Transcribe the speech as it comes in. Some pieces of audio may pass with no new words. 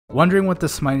Wondering what the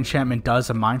Smite enchantment does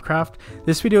in Minecraft?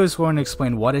 This video is going to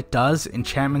explain what it does,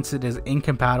 enchantments it is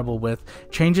incompatible with,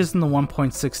 changes in the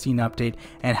 1.16 update,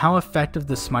 and how effective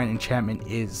the Smite enchantment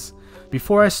is.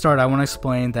 Before I start, I want to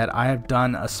explain that I have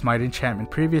done a Smite enchantment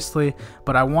previously,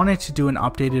 but I wanted to do an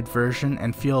updated version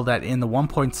and feel that in the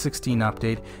 1.16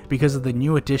 update, because of the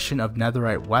new addition of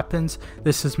netherite weapons,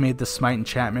 this has made the Smite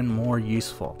enchantment more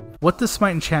useful. What the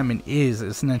Smite enchantment is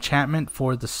an enchantment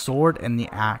for the sword and the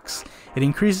axe. It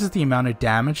increases the amount of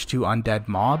damage to undead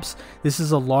mobs. This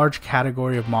is a large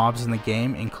category of mobs in the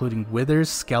game, including withers,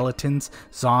 skeletons,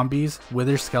 zombies,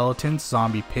 wither skeletons,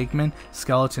 zombie pigmen,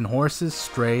 skeleton horses,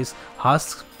 strays,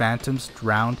 husks, phantoms,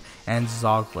 drowned, and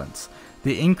zoglins.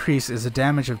 The increase is a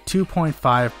damage of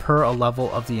 2.5 per a level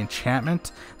of the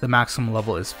enchantment. The maximum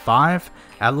level is 5.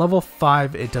 At level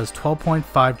 5, it does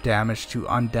 12.5 damage to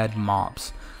undead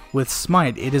mobs. With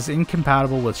Smite, it is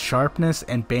incompatible with Sharpness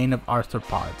and Bane of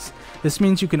Arthropods. This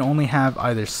means you can only have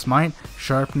either Smite,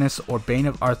 Sharpness, or Bane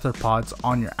of Arthropods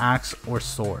on your axe or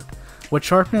sword. What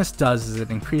Sharpness does is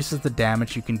it increases the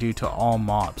damage you can do to all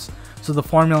mobs. So the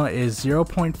formula is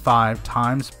 0.5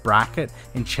 times bracket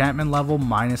enchantment level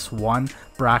minus 1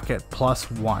 bracket plus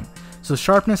 1. So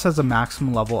Sharpness has a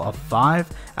maximum level of 5.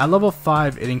 At level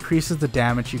 5, it increases the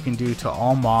damage you can do to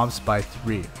all mobs by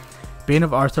 3. Bane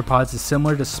of Arthropods is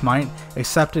similar to Smite,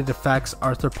 except it affects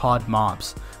arthropod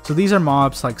mobs. So these are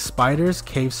mobs like spiders,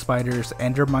 cave spiders,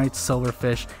 endermites,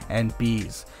 silverfish, and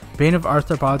bees. Bane of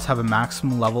Arthropods have a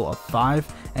maximum level of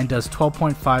 5 and does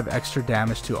 12.5 extra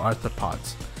damage to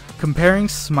arthropods. Comparing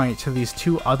Smite to these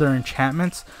two other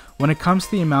enchantments, when it comes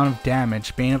to the amount of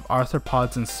damage, Bane of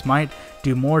Arthropods and Smite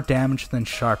do more damage than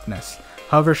Sharpness.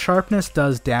 However, Sharpness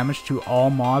does damage to all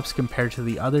mobs compared to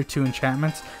the other two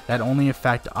enchantments that only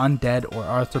affect undead or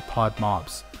arthropod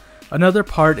mobs. Another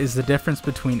part is the difference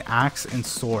between axe and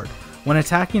sword. When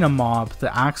attacking a mob,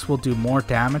 the axe will do more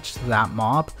damage to that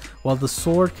mob, while the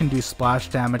sword can do splash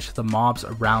damage to the mobs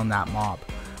around that mob.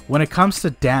 When it comes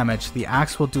to damage, the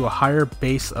axe will do a higher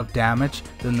base of damage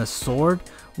than the sword.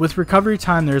 With recovery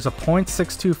time, there is a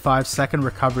 0.625 second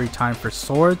recovery time for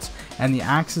swords, and the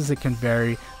axes it can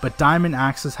vary, but diamond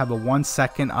axes have a 1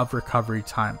 second of recovery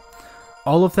time.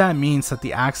 All of that means that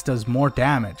the axe does more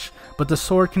damage, but the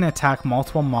sword can attack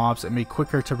multiple mobs and be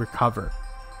quicker to recover.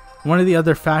 One of the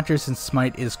other factors in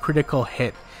Smite is critical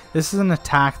hit. This is an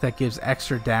attack that gives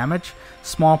extra damage.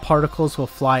 Small particles will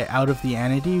fly out of the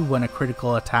entity when a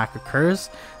critical attack occurs.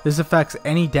 This affects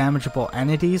any damageable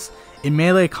entities. In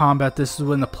melee combat, this is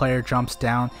when the player jumps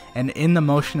down, and in the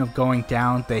motion of going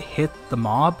down, they hit the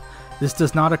mob. This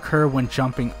does not occur when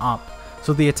jumping up,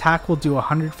 so the attack will do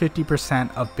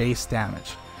 150% of base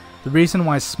damage. The reason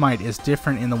why Smite is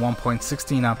different in the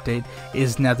 1.16 update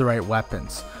is netherite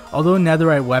weapons. Although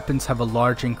netherite weapons have a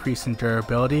large increase in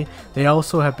durability, they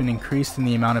also have been increased in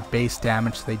the amount of base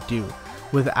damage they do.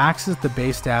 With axes, the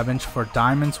base damage for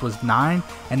diamonds was 9,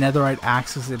 and netherite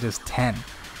axes it is 10.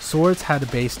 Swords had a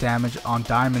base damage on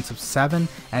diamonds of 7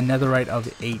 and netherite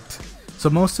of 8. So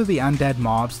most of the undead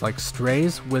mobs like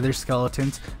strays, wither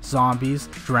skeletons, zombies,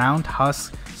 drowned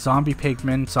husks, zombie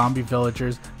pigmen, zombie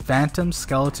villagers, phantoms,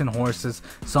 skeleton horses,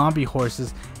 zombie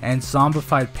horses, and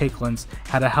zombified piglins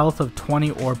had a health of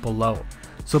 20 or below.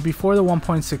 So before the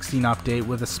 1.16 update,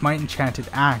 with a Smite enchanted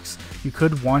axe, you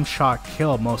could one-shot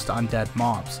kill most undead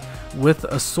mobs. With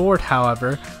a sword,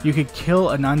 however, you could kill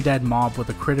an undead mob with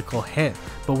a critical hit,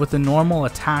 but with a normal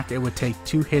attack it would take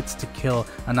 2 hits to kill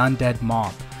an undead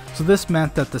mob. So this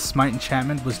meant that the Smite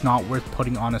enchantment was not worth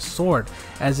putting on a sword,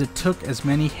 as it took as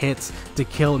many hits to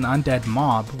kill an undead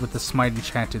mob with the Smite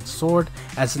enchanted sword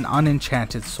as an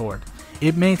unenchanted sword.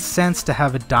 It made sense to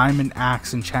have a diamond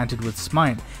axe enchanted with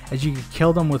Smite, as you could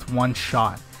kill them with one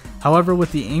shot. However,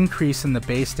 with the increase in the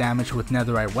base damage with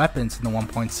netherite weapons in the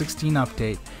 1.16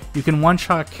 update, you can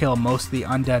one-shot kill most of the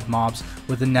undead mobs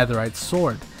with a netherite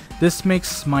sword. This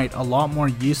makes Smite a lot more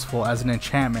useful as an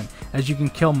enchantment, as you can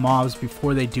kill mobs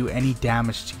before they do any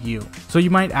damage to you. So you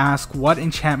might ask, what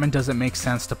enchantment does it make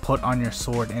sense to put on your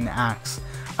sword and axe?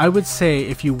 I would say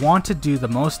if you want to do the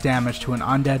most damage to an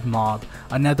undead mob,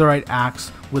 a netherite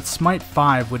axe with Smite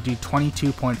 5 would do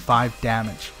 22.5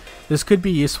 damage. This could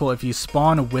be useful if you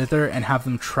spawn a wither and have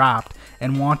them trapped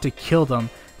and want to kill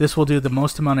them. This will do the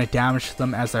most amount of damage to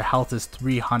them as their health is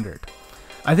 300.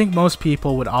 I think most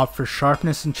people would opt for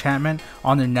Sharpness enchantment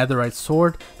on their netherite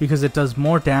sword because it does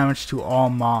more damage to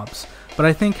all mobs, but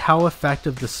I think how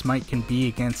effective the Smite can be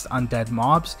against undead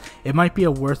mobs, it might be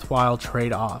a worthwhile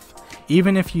trade-off.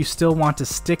 Even if you still want to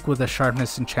stick with a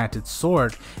Sharpness enchanted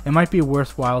sword, it might be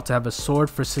worthwhile to have a sword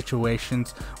for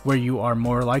situations where you are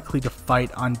more likely to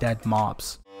fight undead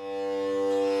mobs.